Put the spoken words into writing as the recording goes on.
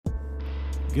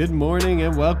Good morning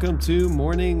and welcome to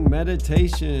Morning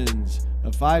Meditations,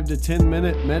 a 5 to 10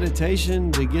 minute meditation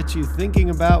to get you thinking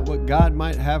about what God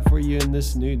might have for you in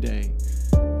this new day.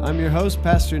 I'm your host,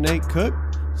 Pastor Nate Cook,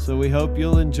 so we hope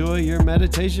you'll enjoy your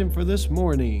meditation for this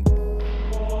morning.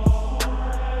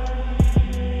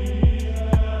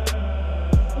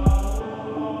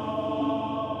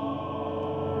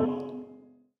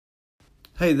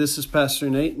 Hey, this is Pastor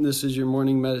Nate, and this is your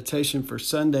morning meditation for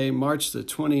Sunday, March the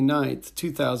 29th,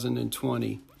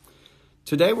 2020.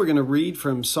 Today we're going to read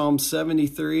from Psalm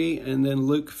 73 and then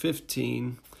Luke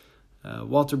 15.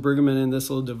 Walter Brueggemann in this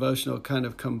little devotional kind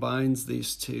of combines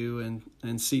these two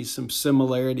and sees some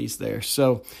similarities there.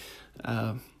 So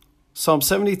Psalm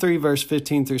 73 verse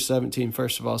 15 through 17,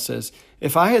 first of all, says,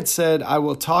 "If I had said, I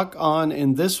will talk on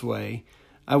in this way,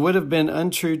 I would have been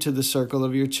untrue to the circle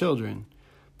of your children.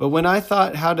 But when I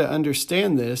thought how to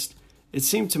understand this, it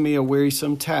seemed to me a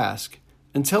wearisome task.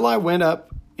 Until I went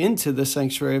up into the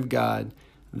sanctuary of God,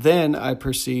 then I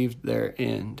perceived their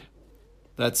end."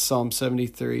 That's Psalm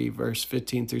 73, verse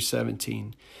 15 through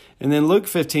 17. And then Luke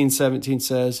 15:17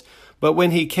 says, "But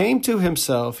when he came to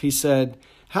himself, he said,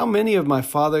 how many of my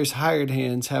father's hired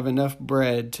hands have enough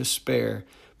bread to spare?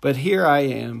 But here I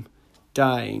am,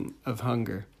 dying of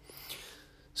hunger."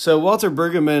 So Walter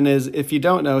Brueggemann is, if you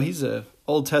don't know, he's a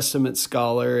Old Testament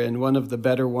scholar and one of the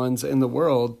better ones in the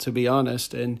world, to be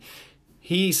honest. And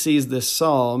he sees this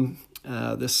psalm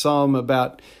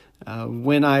about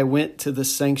when I went to the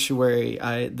sanctuary,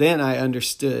 then I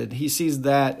understood. He sees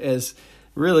that as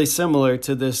really similar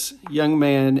to this young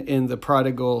man in the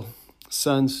prodigal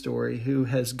son story who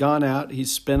has gone out,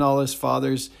 he's spent all his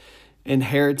father's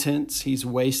inheritance, he's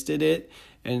wasted it,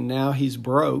 and now he's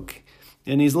broke.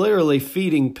 And he's literally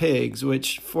feeding pigs,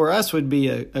 which for us would be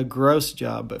a gross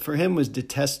job, but for him was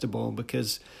detestable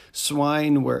because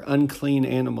swine were unclean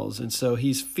animals. And so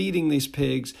he's feeding these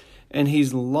pigs, and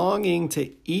he's longing to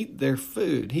eat their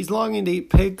food. He's longing to eat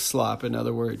pig slop, in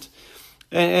other words.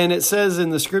 And it says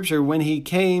in the scripture, when he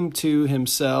came to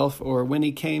himself, or when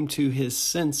he came to his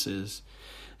senses,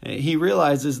 he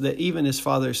realizes that even his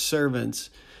father's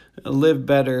servants live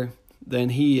better than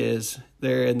he is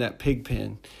there in that pig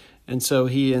pen. And so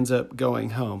he ends up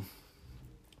going home.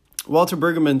 Walter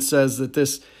Brueggemann says that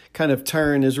this kind of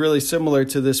turn is really similar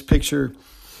to this picture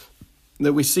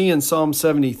that we see in Psalm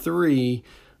 73,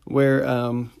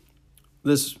 where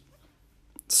this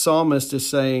psalmist is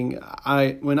saying,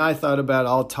 when I thought about,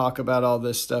 I'll talk about all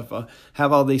this stuff, I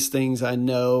have all these things I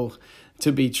know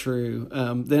to be true.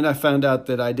 Then I found out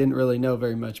that I didn't really know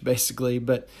very much, basically,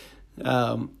 but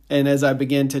and as I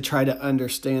began to try to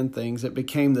understand things, it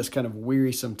became this kind of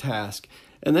wearisome task.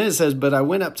 And then it says, but I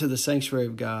went up to the sanctuary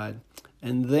of God,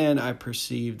 and then I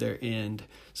perceived their end.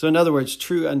 So in other words,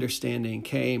 true understanding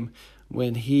came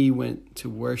when he went to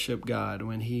worship God,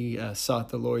 when he sought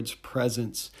the Lord's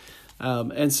presence.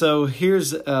 And so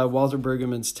here's Walter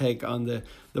Brueggemann's take on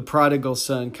the prodigal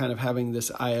son kind of having this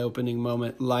eye-opening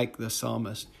moment like the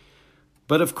psalmist.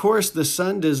 But of course, the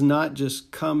son does not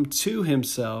just come to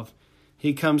himself.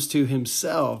 He comes to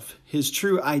himself, his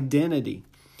true identity.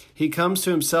 He comes to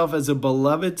himself as a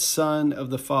beloved son of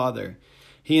the Father.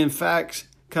 He, in fact,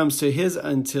 comes to his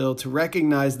until to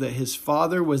recognize that his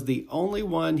father was the only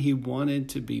one he wanted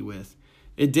to be with.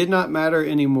 It did not matter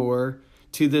anymore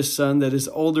to this son that his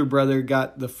older brother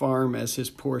got the farm as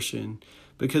his portion,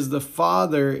 because the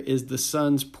father is the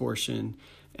son's portion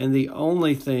and the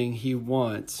only thing he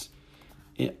wants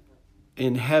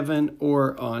in heaven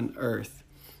or on earth.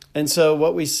 And so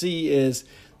what we see is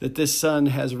that this son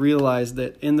has realized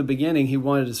that in the beginning he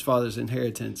wanted his father's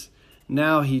inheritance.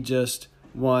 Now he just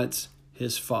wants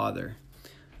his father.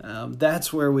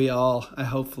 That's where we all, I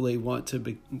hopefully, want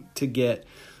to get.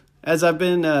 As I've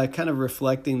been kind of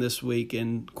reflecting this week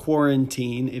in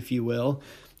quarantine, if you will,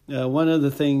 one of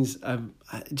the things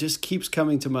just keeps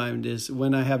coming to mind is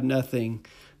when I have nothing,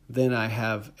 then I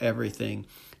have everything.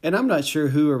 And I'm not sure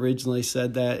who originally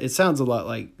said that. It sounds a lot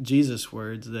like Jesus'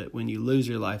 words, that when you lose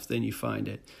your life, then you find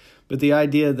it. But the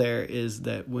idea there is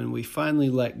that when we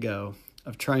finally let go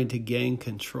of trying to gain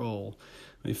control,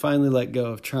 when we finally let go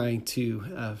of trying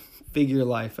to figure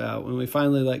life out, when we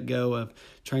finally let go of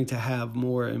trying to have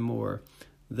more and more,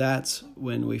 that's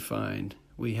when we find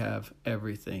we have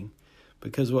everything.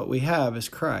 Because what we have is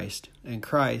Christ, and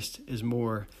Christ is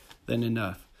more than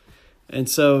enough. And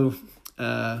so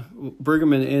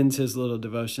Brueggemann ends his little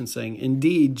devotion saying,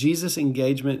 "Indeed, Jesus'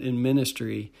 engagement in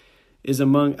ministry is,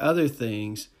 among other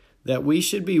things, that we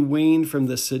should be weaned from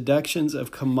the seductions of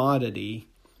commodity,"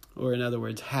 or in other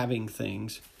words, having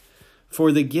things,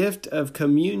 "for the gift of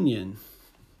communion,"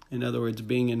 in other words,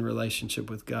 being in relationship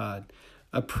with God,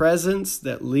 a presence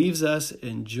that leaves us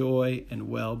in joy and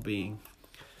well-being.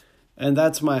 And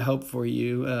that's my hope for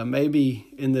you. Maybe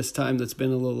in this time that's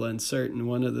been a little uncertain,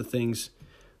 one of the things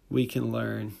we can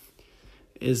learn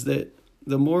is that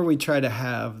the more we try to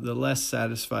have, the less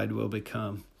satisfied we'll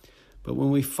become. But when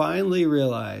we finally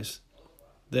realize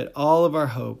that all of our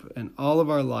hope and all of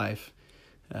our life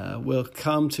will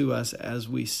come to us as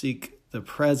we seek the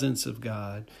presence of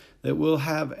God, that we'll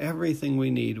have everything we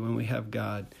need when we have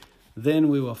God, then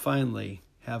we will finally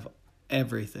have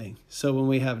everything. So when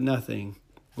we have nothing,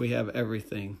 we have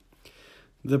everything.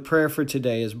 The prayer for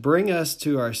today is, bring us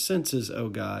to our senses, O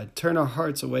God. Turn our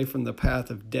hearts away from the path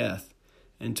of death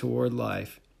and toward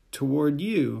life, toward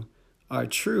you, our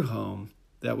true home,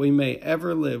 that we may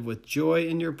ever live with joy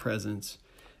in your presence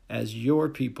as your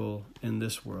people in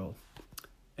this world.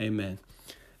 Amen.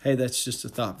 Hey, that's just a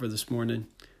thought for this morning,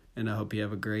 and I hope you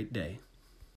have a great day.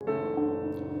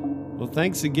 Well,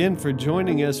 thanks again for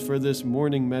joining us for this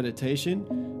morning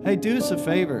meditation. Hey, do us a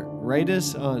favor, rate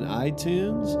us on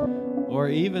iTunes, or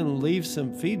even leave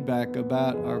some feedback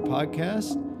about our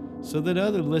podcast so that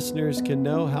other listeners can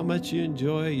know how much you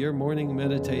enjoy your morning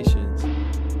meditations.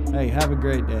 Hey, have a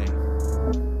great day.